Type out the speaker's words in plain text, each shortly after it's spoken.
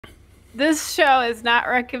This show is not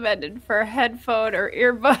recommended for headphone or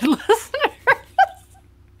earbud listeners.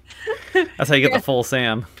 That's how you get the full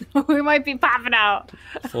Sam. We might be popping out.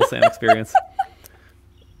 Full Sam experience.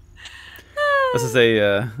 This is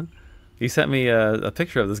a. You sent me a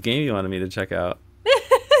picture of this game you wanted me to check out.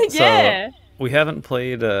 Yeah. So we haven't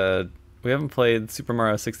played Super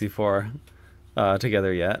Mario 64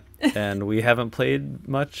 together yet, and we haven't played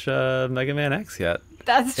much Mega Man X yet.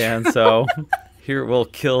 That's true. And so here we'll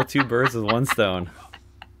kill two birds with one stone.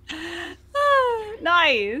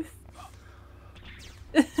 Nice.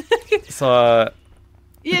 So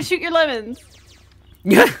Yeah, shoot your lemons.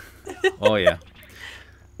 oh yeah.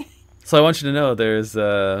 So I want you to know there's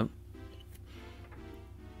oh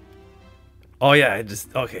yeah,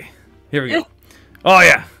 okay. Here we go. Oh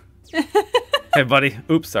yeah. Hey buddy.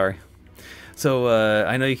 Oops, sorry. So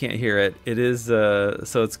I know you can't hear it. It is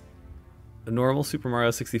so it's normal Super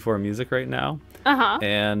Mario 64 music right now. Uh-huh.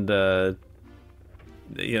 And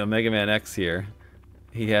you know, Mega Man X here.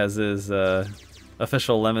 He has his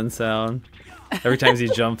official lemon sound. Every time he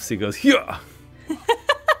jumps, he goes, yeah.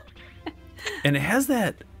 And it has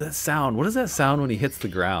that sound. What is that sound when he hits the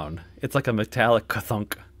ground? It's like a metallic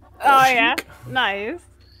ka-thunk. Oh yeah. Nice.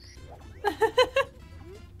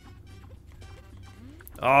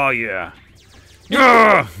 Oh yeah.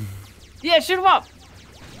 Yeah. Yeah, shoot him up.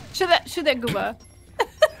 Shoot that gooba.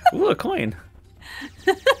 Ooh, a coin.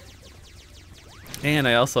 And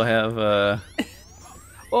I also have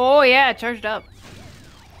Oh yeah, charged up.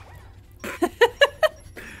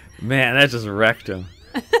 man, that just wrecked him.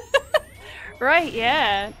 Right,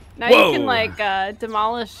 yeah. Now Whoa. you can like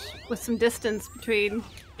demolish with some distance between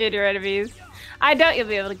your enemies. I doubt you'll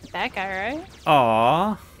be able to get that guy, right?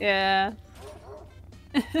 Aww. Yeah.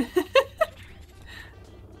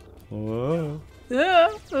 Whoa.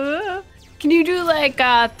 Can you do like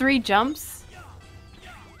 3 jumps?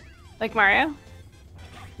 Like Mario?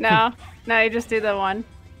 No. No, you just do the one.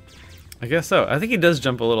 I guess so. I think he does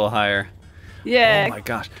jump a little higher. Yeah. Oh my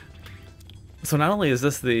gosh. So not only is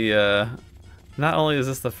this the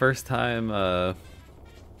first time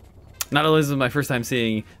not only is this my first time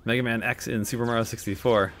seeing Mega Man X in Super Mario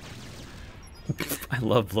 64. I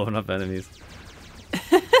love blowing up enemies.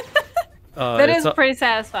 That is pretty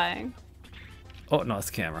satisfying. Oh no,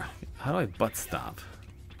 it's camera. How do I butt stomp?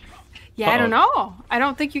 Yeah, I don't know. I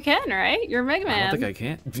don't think you can, right? You're Mega Man. I don't think I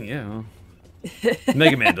can. Yeah.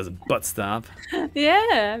 Mega Man doesn't butt stomp.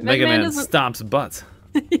 Yeah. Mega Man doesn't... stomps butts.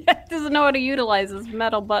 Yeah, doesn't know how to utilize his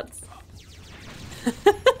metal butts.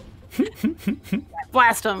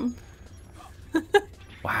 Blast him.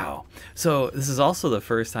 Wow. So this is also the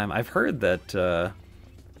first time I've heard that.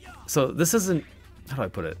 So this isn't. How do I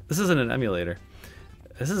put it? This isn't an emulator.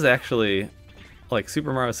 This is actually like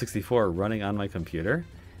Super Mario 64 running on my computer,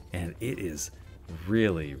 and it is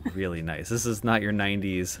really, really nice. This is not your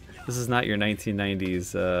 90s. This is not your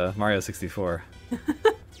 1990s Mario 64.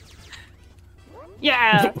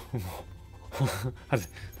 Yeah. That's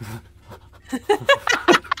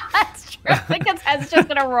true. I think his head's just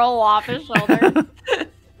gonna roll off his shoulder.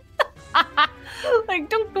 Like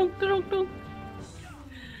dunk dunk dunk dunk.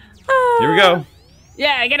 Here we go.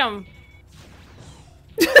 Yeah, get him.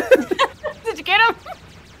 Did you get him?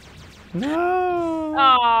 No.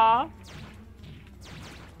 Aww.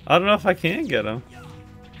 I don't know if I can get him.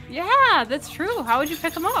 Yeah, that's true. How would you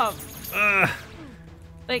pick him up?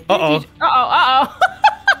 Like, Uh-oh. Uh-oh.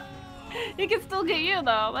 He can still get you,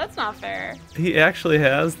 though. That's not fair. He actually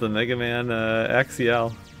has the Mega Man XL.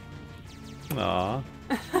 Aw.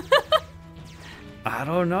 I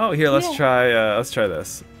don't know. Here, let's try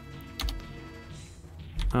this.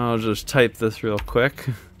 I'll just type this real quick.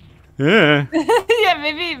 Yeah. Yeah,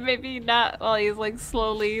 maybe not while he's like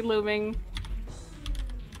slowly looming.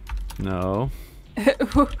 No.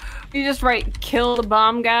 You just write "kill the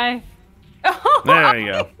bomb guy." There you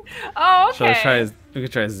go. Oh, okay. Shall I try? We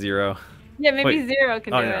could try 0. Yeah, maybe Wait. 0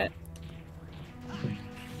 can do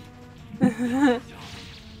it.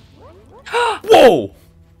 Whoa!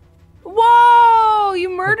 Whoa! You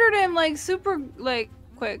murdered him like super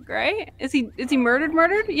quick, right? Is he murdered?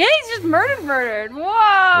 Yeah, he's just murdered. Whoa!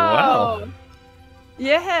 Wow.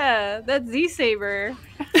 Yeah, that's Z-Saber.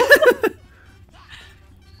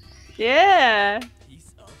 Yeah.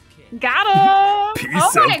 Got him!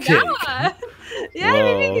 Piece Oh my of cake. god! Yeah,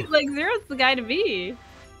 Whoa. maybe like Zero's the guy to be.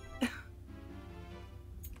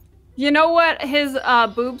 You know what his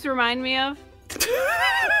boobs remind me of?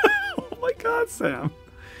 Oh my god, Sam.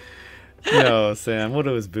 No, Sam, what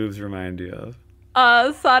do his boobs remind you of?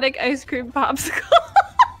 Sonic ice cream popsicle.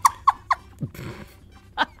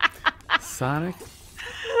 Sonic?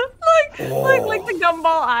 like the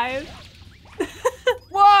gumball eyes.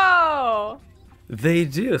 Whoa! They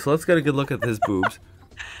do. So let's get a good look at his boobs.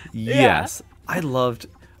 Yes. I loved,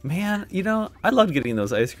 man, you know, I loved getting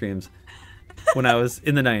those ice creams when I was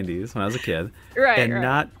in the 90s, when I was a kid. Right, and right.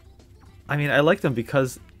 not, I mean, I liked them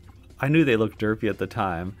because I knew they looked derpy at the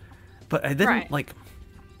time. But I didn't, Right. like,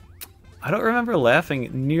 I don't remember laughing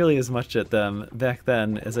nearly as much at them back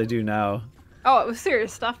then as I do now. Oh, it was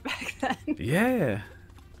serious stuff back then. Yeah.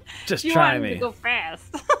 Just You try wanted me. to go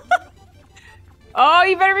fast. Oh,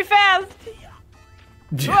 you better be fast.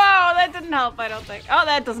 Whoa, that didn't help, I don't think. Oh,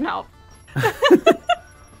 that doesn't help.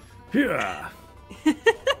 Yeah.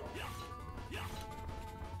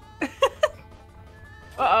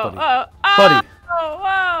 Uh-oh, Buddy. uh-oh. Buddy. Oh,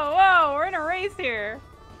 whoa, whoa, we're in a race here.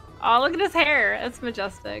 Oh, look at his hair. It's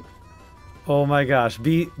majestic. Oh my gosh.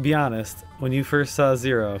 Be honest. When you first saw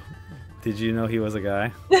Zero, did you know he was a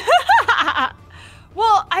guy?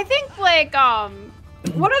 Well, I think, like,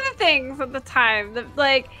 one of the things at the time that,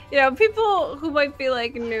 like, you know, people who might be,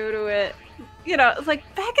 like, new to it, you know, it's like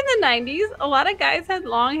back in the 90s, a lot of guys had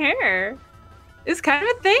long hair. It's kind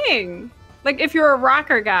of a thing. Like, if you're a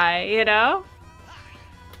rocker guy, you know?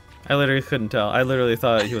 I literally couldn't tell. I literally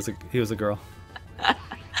thought he was a girl.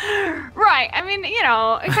 Right. I mean, you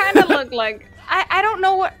know, it kind of looked like, I don't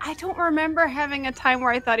know what, I don't remember having a time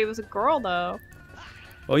where I thought he was a girl, though.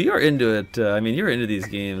 Well, you were into it. I mean, you were into these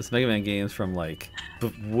games, Mega Man games from like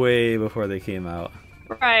way before they came out.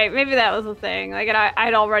 Right. Maybe that was the thing. Like, and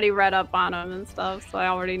I'd already read up on him and stuff, so I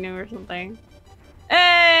already knew or something.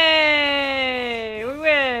 Hey! We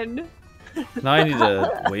win! Now I need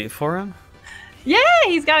to wait for him. Yeah,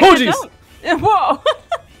 he's got a Oh, good jeez. jump. Whoa!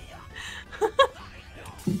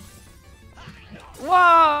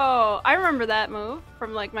 Whoa! I remember that move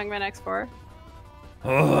from, like, Mega Man X4.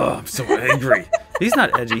 Oh, I'm so angry. He's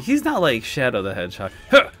not edgy. He's not like Shadow the Hedgehog.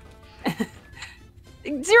 Huh.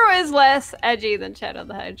 Zero is less edgy than Shadow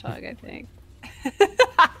the Hedgehog, I think.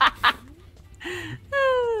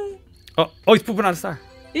 Oh, he's pooping on a star.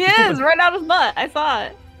 He is, right out his butt. I saw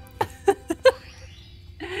it.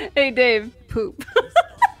 Hey, Dave, poop.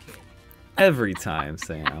 Every time,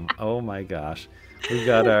 Sam. Oh my gosh. We've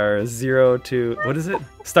got our 0 to, what is it?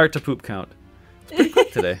 Start to poop count. It's pretty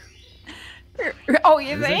quick today. Oh,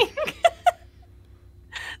 you Is it? think?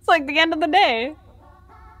 It's like the end of the day.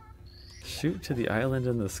 Shoot to the island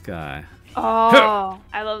in the sky. Oh,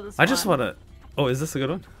 I love this I just one. want to, oh, is this a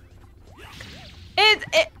good one?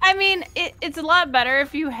 I mean, it's a lot better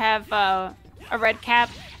if you have a red cap.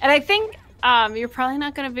 And I think you're probably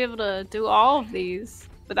not going to be able to do all of these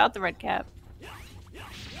without the red cap.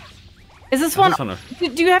 Is this I one? just wanna-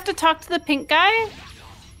 Do you have to talk to the pink guy?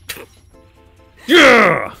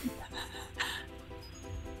 Yeah!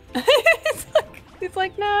 he's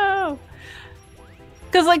like, no.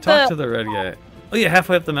 Because, like, Talk to the red guy. Oh, yeah,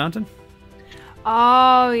 halfway up the mountain?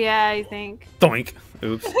 Oh, yeah, I think. Doink.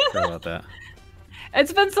 Oops, forgot about that.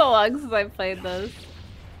 It's been so long since I've played this.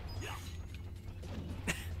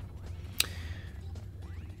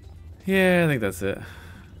 Yeah, I think that's it.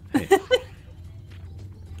 Hey.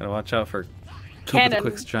 Gotta watch out for Cannon.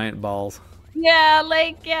 Quick's giant balls. Yeah,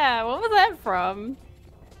 like, yeah, what was that from?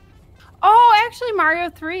 Oh, actually Mario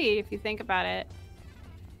 3, if you think about it.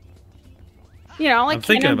 You know, like I'm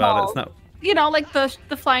thinking about it. It's not. You know, like the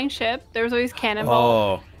flying ship. There's always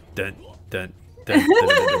cannonballs. Oh, dun dun dun dun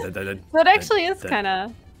dun dun dun. Dun, So it actually is dun. kind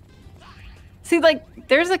of. See, like,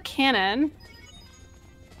 there's a cannon.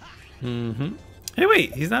 Mm-hmm. Hey,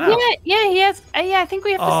 wait, he's not out. Yeah, he has. Yeah, I think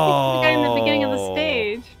we have to speak to the guy in the beginning of the Oh.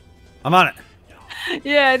 stage. I'm on it.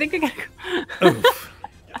 Yeah, I think we gotta go. Oof.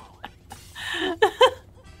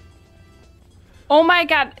 Oh my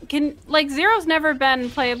god, like, Zero's never been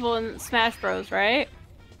playable in Smash Bros, right?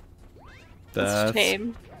 That's a That's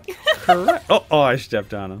shame. correct. Oh, I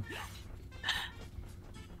stepped on him.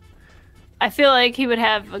 I feel like he would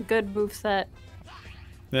have a good moveset.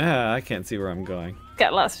 Yeah, I can't see where I'm going.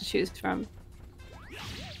 Got lots to choose from.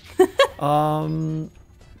 Yeah,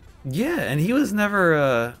 and he was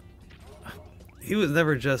never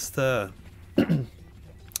just I mean,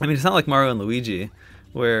 it's not like Mario and Luigi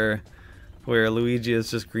where Luigi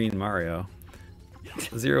is just green Mario.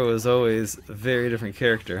 Zero is always a very different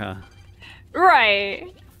character, huh? Right.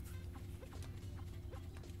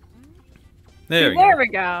 There we There go. we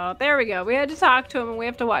go. There we go. We had to talk to him and we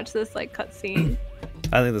have to watch this, like, cutscene.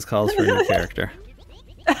 I think this calls for a new character.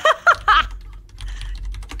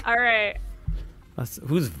 All right.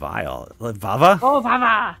 Who's Vile? Like Vava? Oh,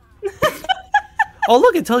 Vava. Oh,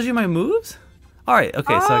 look, it tells you my moves? Alright,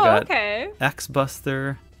 okay, so I got okay.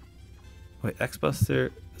 X-Buster. Wait,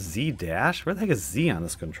 X-Buster, Z-Dash? Where the heck is Z on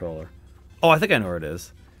this controller? Oh, I think I know where it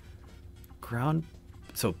is. Ground,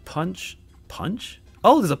 so punch?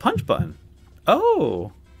 Oh, there's a punch button.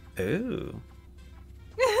 Oh. Ooh.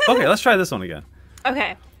 Okay, let's try this one again.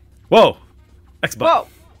 Okay. Whoa. X butt.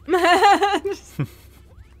 Whoa.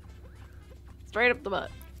 Straight up the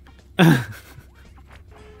butt.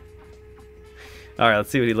 All right, let's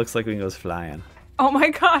see what he looks like when he goes flying. Oh my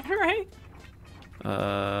god, right?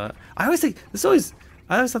 I always think I always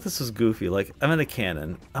thought this was goofy. Like, I'm in a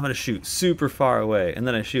cannon, I'm gonna shoot super far away, and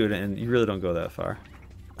then I shoot, and you really don't go that far.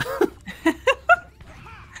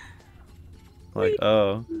 Like,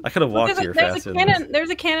 oh, I could have walked here faster than this. There's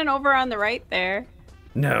a cannon over on the right there.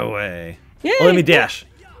 No way. Yeah. Oh, let me dash.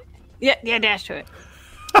 Yeah, dash to it.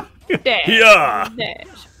 Dash. Yeah. Dash.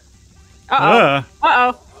 Uh-oh.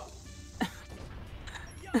 Uh-oh.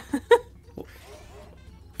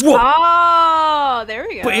 Whoa. Oh, there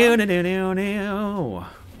we go.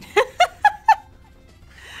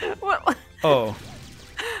 What? Oh.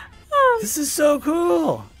 This is so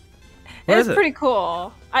cool. Where is It's it? pretty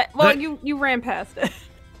cool. Well, you ran past it.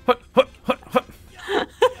 What?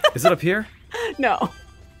 Is it up here? No.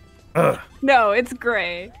 Ugh. No, it's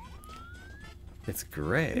gray. It's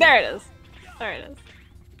gray. There it is. There it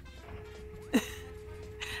is.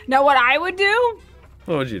 Now, what I would do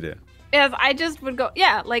What would you do? is I just would go,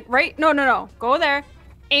 yeah, like right. No. Go there.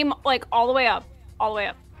 Aim like all the way up. All the way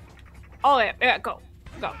up. All the way up. Yeah, go.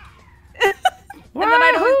 And then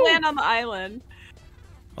I'd always land on the island.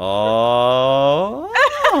 Oh.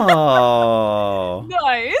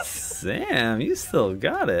 Nice. Sam, you still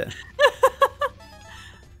got it.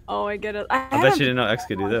 Oh my goodness. I bet you didn't know X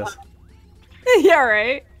could do this. Yeah,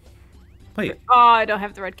 right. Wait, Oh, I don't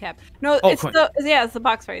have the red cap. No, Oh, it's coin. it's the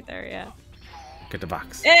box right there. Yeah. get the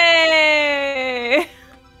box. Hey.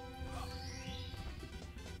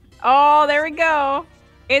 Oh, there we go.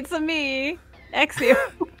 It's a me, Exio.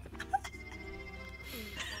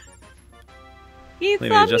 It's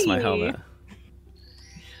Let me a adjust me. my helmet.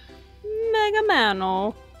 Mega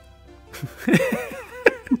Mano.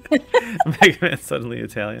 Mega Man suddenly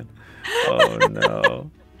Italian. Oh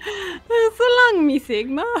no. So long, me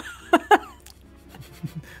Sigma.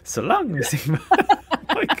 So long, Sigma. Oh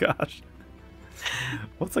my gosh.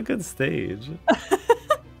 What's a good stage?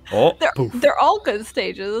 Oh, poof. They're all good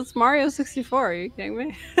stages. It's Mario 64. Are you kidding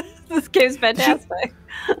me? This game's fantastic.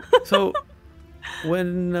 So,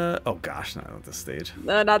 when oh gosh, not this stage.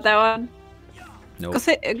 No, not that one. Nope.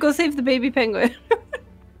 Go save the baby penguin.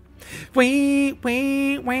 Wee.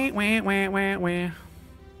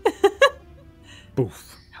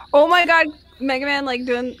 Boof. Oh my god, Mega Man like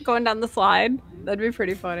going down the slide. That'd be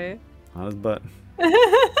pretty funny. On his butt.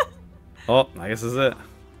 Oh, I guess this is it.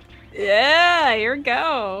 Yeah, here we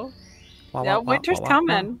go. Yeah, winter's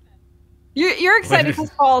coming. You're excited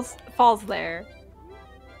because fall's there.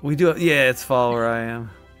 We do. Yeah, it's fall where I am.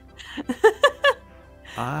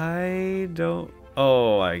 I don't.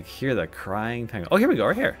 Oh, I hear the crying penguin. Oh, here we go,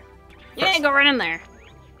 right here. Yeah, go right in there.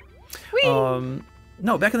 Whee!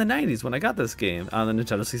 No, back in the 90s when I got this game on the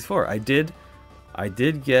Nintendo 64, I did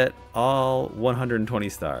get all 120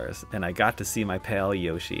 stars, and I got to see my pal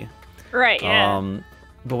Yoshi. Right, yeah.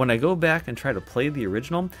 But when I go back and try to play the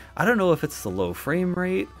original, I don't know if it's the low frame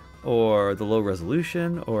rate or the low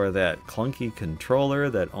resolution or that clunky controller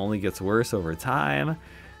that only gets worse over time.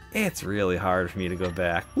 It's really hard for me to go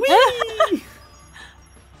back. Whee!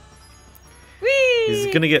 Whee!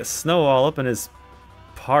 He's gonna get snow all up in his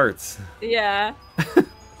parts. Yeah.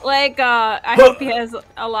 Like, I hope he has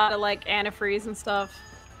a lot of, like, antifreeze and stuff.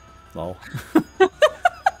 Lol.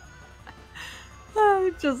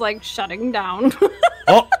 Just, like, shutting down.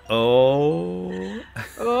 Oh!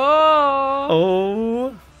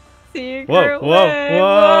 Oh! Secret Whoa, way.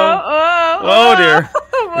 Oh dear.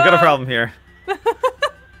 We got a problem here.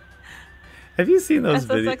 Have you seen those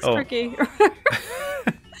videos? SSX tricky.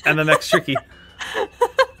 And the next tricky.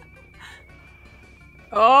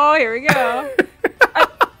 Oh, here we go.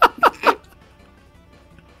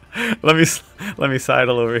 Let me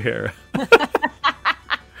sidle over here. It's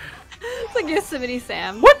like Yosemite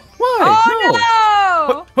Sam. What? Why? Oh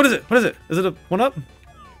no! What is it? What is it? Is it a one up?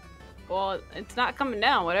 Well, it's not coming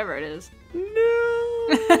down, whatever it is. No.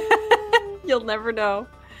 You'll never know.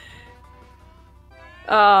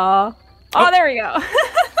 Oh, there we go.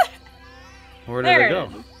 Where did There it go?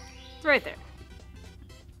 It's right there.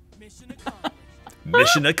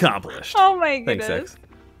 Mission accomplished. Oh my goodness. Thanks,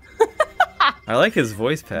 X. I like his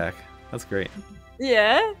voice pack. That's great.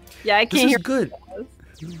 Yeah? Yeah, I This can't is hear. good.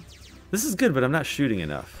 This is good, but I'm not shooting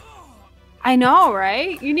enough. I know,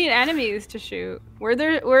 right? You need enemies to shoot. Where's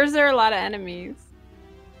there a lot of enemies?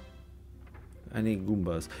 I need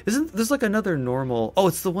Goombas. Isn't there's like another normal? Oh,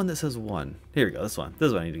 it's the one that says 1. Here we go. This one. This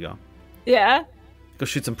is where I need to go. Yeah? Go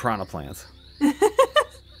shoot some piranha plants.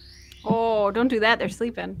 Oh, No, don't do that. They're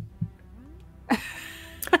sleeping.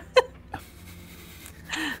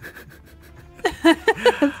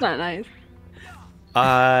 That's not nice.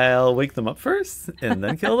 I'll wake them up first and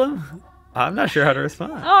then kill them. I'm not sure how to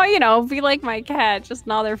respond. Oh, you know, be like my cat. Just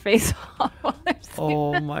gnaw their face off while they're sleeping.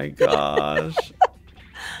 Oh my gosh.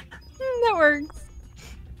 That works.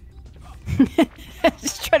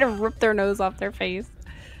 Just try to rip their nose off their face.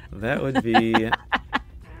 That would be...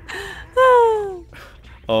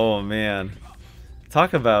 Oh man.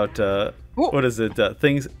 Talk about, what is it?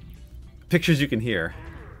 Pictures you can hear.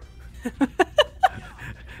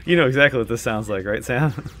 You know exactly what this sounds like, right,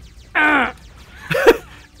 Sam?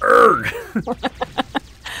 Erg!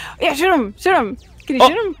 Yeah, shoot him! Shoot him! Can you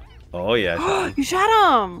shoot him? Oh yeah. You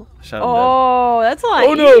shot him! Shot him oh, that's a lot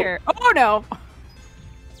easier. Oh no!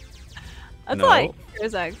 That's a lot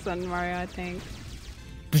easier X than Mario, I think.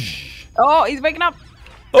 Oh, he's waking up!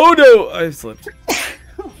 Oh no! I slipped.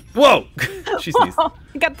 Whoa! She sneezed.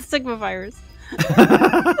 He got the Sigma virus.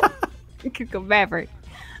 You could go Maverick.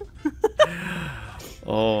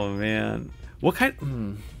 Oh man. What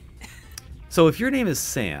kind... So if your name is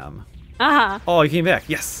Sam... Uh-huh. Oh, you came back.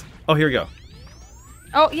 Yes. Oh, here we go.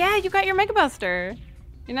 Oh, yeah, you got your Mega Buster.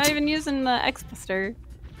 You're not even using the X Buster.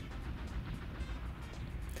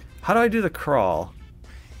 How do I do the crawl?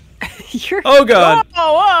 You're... Oh god!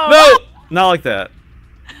 Whoa, whoa! No! Not like that.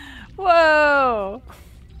 Whoa!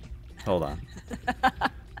 Hold on.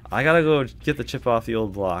 I gotta go get the chip off the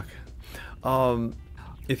old block.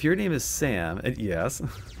 If your name is Sam, and yes.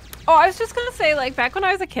 Oh, I was just gonna say, like, back when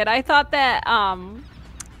I was a kid, I thought that,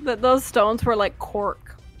 that those stones were like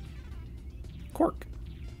cork. Cork.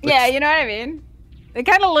 Yeah, you know what I mean? They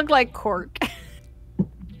kind of look like cork.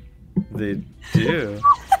 They do.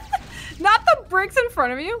 Not the bricks in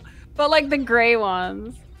front of you, but like the gray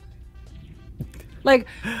ones. Like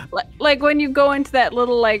when you go into that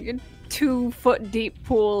little like 2-foot deep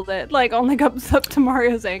pool that like only comes up to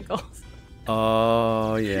Mario's ankles.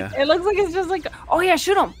 Oh yeah. It looks like it's just like, oh yeah,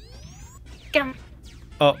 shoot him. Get him.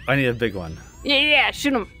 Oh, I need a big one. Yeah,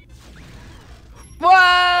 shoot him.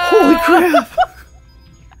 Whoa! Holy crap!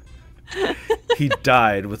 He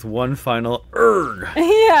died with one final erg.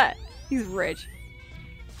 Yeah, he's rich.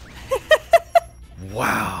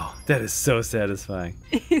 Wow, that is so satisfying.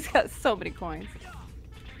 He's got so many coins.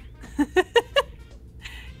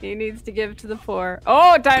 He needs to give to the poor.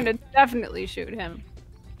 Oh, time to definitely shoot him.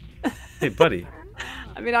 Hey, buddy.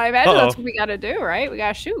 I mean, I imagine that's what we gotta do, right? We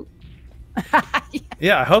gotta shoot.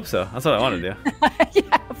 Yeah, I hope so. That's what I want to do. Yeah,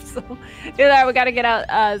 I hope so. Yeah, we gotta get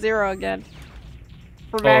out Zero again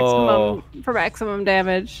for maximum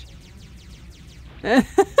damage. Am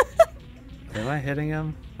I hitting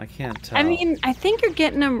him? I can't tell. I mean, I think you're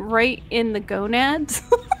getting him right in the gonads.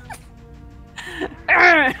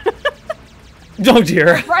 Oh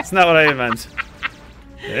dear, that's not what I meant.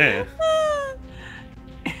 Yeah.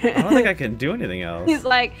 I don't think I can do anything else. He's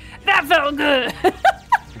like, that felt good.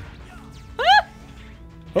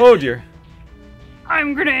 Oh dear.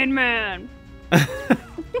 I'm Grenade Man.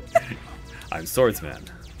 I'm Swordsman.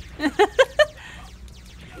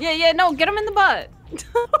 Yeah, no, get him in the butt.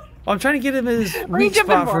 I'm trying to get him his weak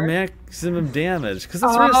spot for maximum damage. Cause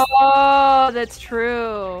that's that's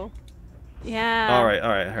true. Yeah. All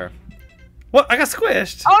right, here. What? I got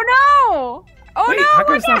squished. Oh no! Oh wait, no! How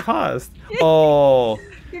come it's not paused? Oh.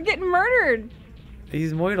 You're getting murdered.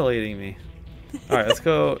 He's mutilating me. All right, let's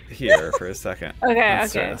go here for a second. Okay,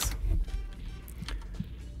 okay.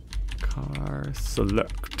 Car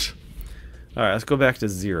select. All right, let's go back to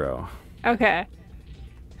 0. Okay.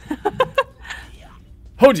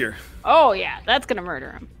 Oh dear. Oh yeah, that's gonna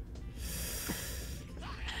murder him.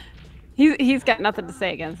 He's got nothing to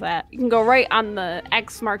say against that. You can go right on the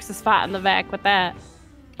X marks the spot on the back with that.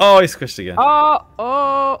 Oh, he squished again.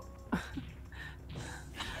 Oh.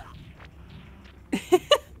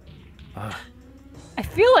 I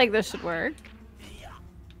feel like this should work.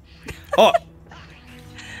 Oh,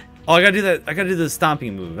 I gotta do that. I gotta do the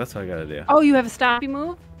stomping move. That's what I gotta do. Oh, you have a stompy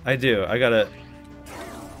move? I do. I gotta.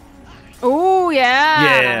 Oh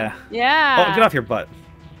yeah. Yeah. Oh, get off your butt.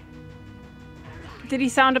 Did he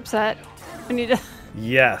sound upset? I need to.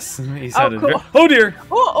 Yes, he sounded. Cool. Oh dear.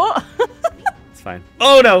 Oh. It's fine.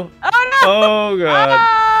 Oh no. Oh no. Oh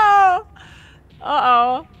god. Oh.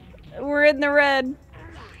 Uh-oh. We're in the red.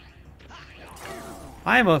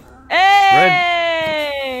 I'm a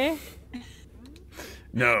Hey! red.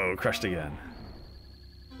 No, crushed again.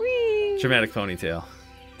 Whee! Dramatic ponytail.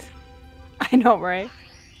 I know, right?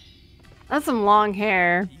 That's some long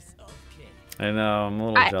hair. I know. I'm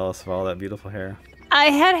a little jealous of all that beautiful hair. I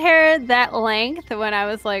had hair that length when I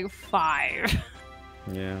was like 5.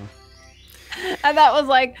 Yeah. And that was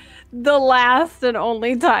like the last and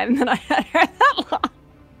only time that I had hair that long.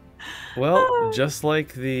 Well, just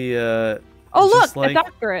like the Oh just look, like a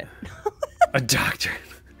doctorate. a doctor.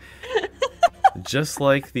 Just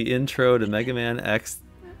like the intro to Mega Man X.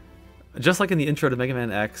 Just like in the intro to Mega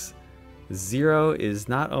Man X, Zero is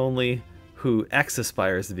not only who X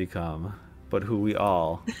aspires to become, but who we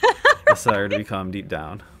all aspire to become deep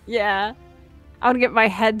down. Yeah. I would get my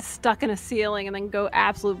head stuck in a ceiling and then go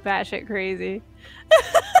absolute batshit crazy.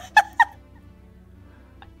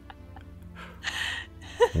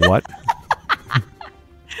 What?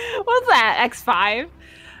 What's that? X5?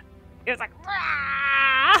 It was like,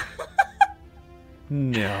 "Rah!"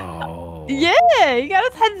 No. Yeah, he got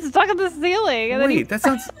his head stuck in the ceiling. And Wait, that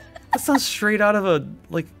sounds straight out of a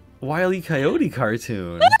like Wile E. Coyote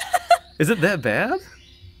cartoon. Is it that bad?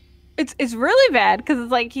 it's really bad because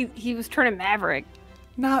it's like he was turning Maverick.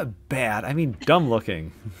 Not bad. I mean, dumb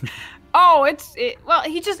looking. Oh, well,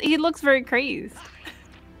 he looks very crazed.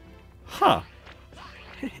 Huh.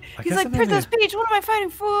 He's like, Princess Peach, what am I fighting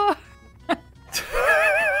for?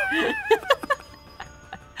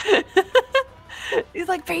 He's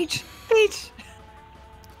like, Peach, Peach.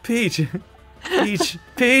 Peach. Peach.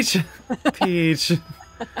 Peach. Peach.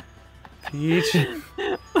 Peach.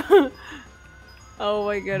 Oh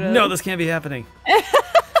my goodness. No, this can't be happening.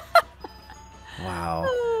 Wow.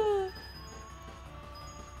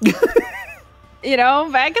 You know,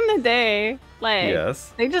 back in the day, like,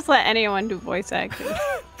 Yes. they just let anyone do voice acting.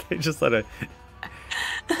 They just let it.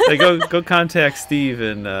 They go contact Steve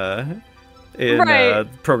in Right.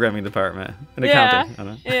 programming department in Yeah. accounting. I don't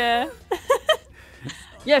know. Yeah.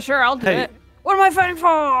 Yeah, sure, I'll do Hey. it. What am I fighting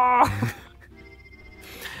for?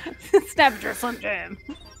 Snap your Slim Jim.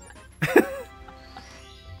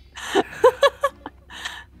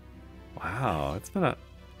 Wow, it's been a.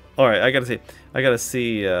 All right, I gotta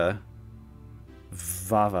see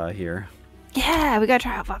Vava here. Yeah, we gotta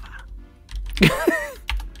try out Vava.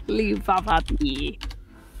 Leave Vava be.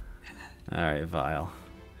 All right, Vile.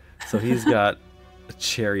 So he's got a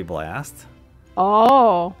Cherry Blast.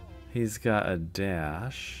 Oh. He's got a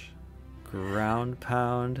Dash, Ground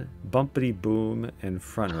Pound, Bumpity Boom, and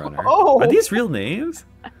Front Runner. Oh. Are these real names?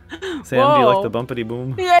 Sam, do you Whoa. like the Bumpity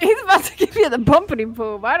Boom? Yeah, he's about to give you the bumpity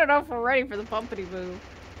boom. I don't know if we're ready for the bumpity boom.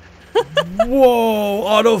 Whoa!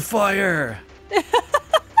 Auto fire!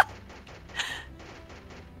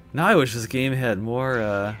 Now I wish this game had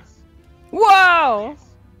more. Whoa!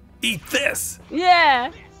 Eat this!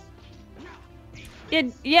 Yeah.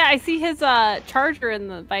 Yeah, I see his charger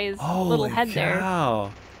by his little head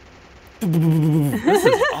cow. This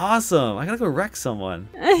is awesome! I gotta go wreck someone.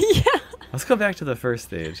 there. Yeah. Let's go back to the first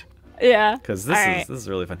stage Yeah. because All right. this is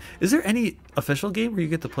really fun. Is there any official game where you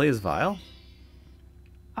get to play as Vile?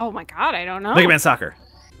 Oh my god, I don't know. Mega Man Soccer.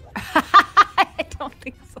 I don't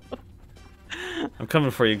think so. I'm coming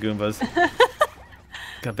for you, Goombas.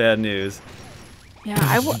 Got bad news. Yeah,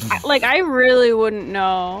 I really wouldn't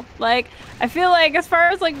know. Like, I feel like as far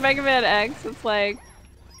as like Mega Man X, it's like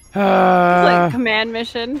Command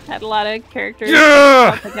Mission had a lot of characters.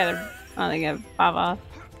 Yeah! I don't think I have Baba.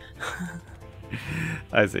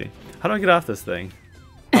 I see. How do I get off this thing?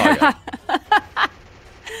 Oh, I got it.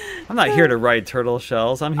 I'm not here to ride turtle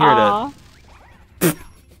shells. I'm here Aw. to.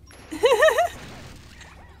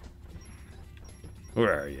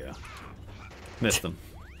 Where are you? Missed them.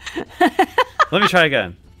 Let me try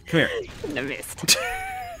again. Come here. I missed.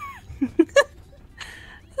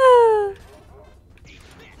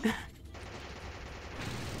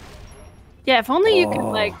 Yeah, if only you could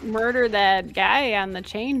like murder that guy on the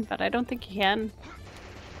chain, but I don't think you can.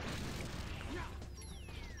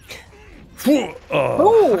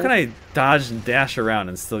 Oh, how can I dodge and dash around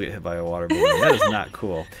and still get hit by a water balloon? That is not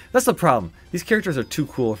cool. That's the problem. These characters are too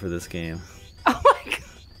cool for this game. Oh my god.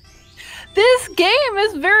 This game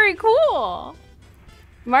is very cool.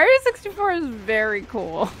 Mario 64 is very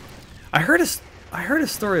cool. I heard a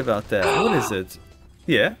story about that. What is it?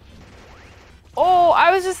 Yeah. Oh,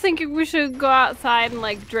 I was just thinking we should go outside and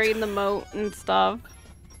like drain the moat and stuff.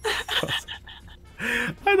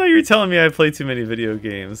 I thought you were telling me I play too many video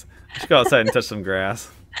games. I should go outside and touch some grass.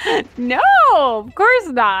 No, of course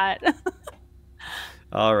not.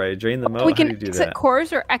 All right, drain the moat. We How do can you do exit that?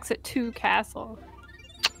 course or exit to castle.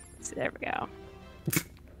 So there we go.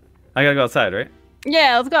 I gotta go outside, right?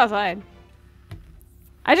 Yeah, let's go outside.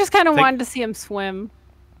 I just kind of Think- wanted to see him swim.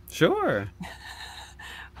 Sure.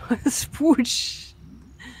 Swoosh.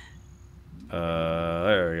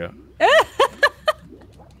 There we go.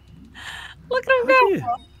 Look at him How do go. you-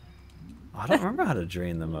 I don't remember how to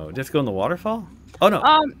drain the moat. Just go in the waterfall? Oh no.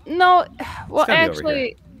 No. Well, gotta be over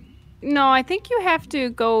actually, no. I think you have to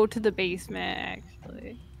go to the basement.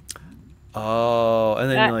 Actually. Oh, and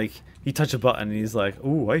then That, like you touch a button and he's like,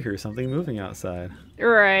 "Ooh, I hear something moving outside."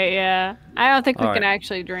 right, yeah. I don't think we All can right.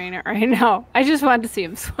 actually drain it right now. I just wanted to see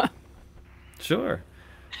him swim. Sure.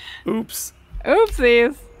 Oops.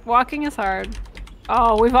 Oopsies. Walking is hard.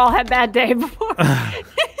 Oh, we've all had that day before.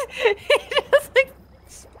 He just like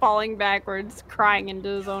falling backwards, crying into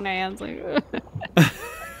his own hands. Like,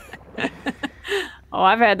 oh,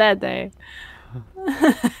 I've had that day.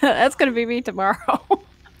 That's gonna be me tomorrow.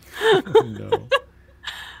 No.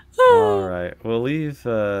 All right. We'll leave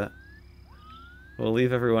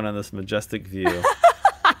everyone on this majestic view.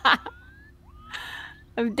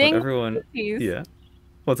 I'm But ding. everyone, He's, yeah.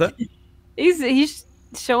 What's that? he's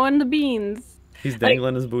showing the beans. He's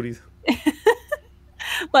dangling his booties.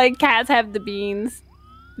 Like cats have the beans,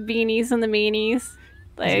 beanies and the meanies.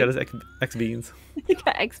 He's got Like his X beans. he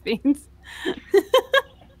got X beans.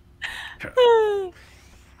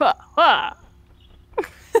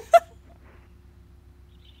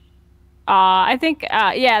 I think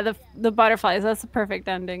yeah, the butterflies. That's the perfect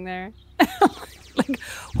ending there. Like,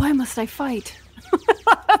 why must I fight?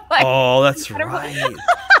 Like, Oh, that's right.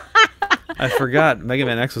 I forgot. Mega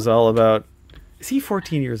Man X was all about. Is he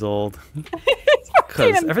 14 years old?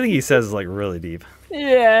 Because everything he says is like really deep.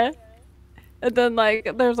 yeah. And then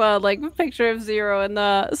like there's a like picture of Zero in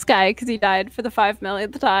the sky because he died for the 5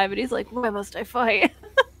 millionth time, and he's like, why must I fight?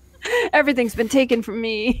 Everything's been taken from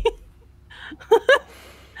me.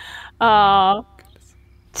 Oh,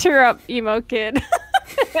 cheer up, emo kid.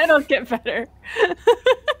 It'll get better.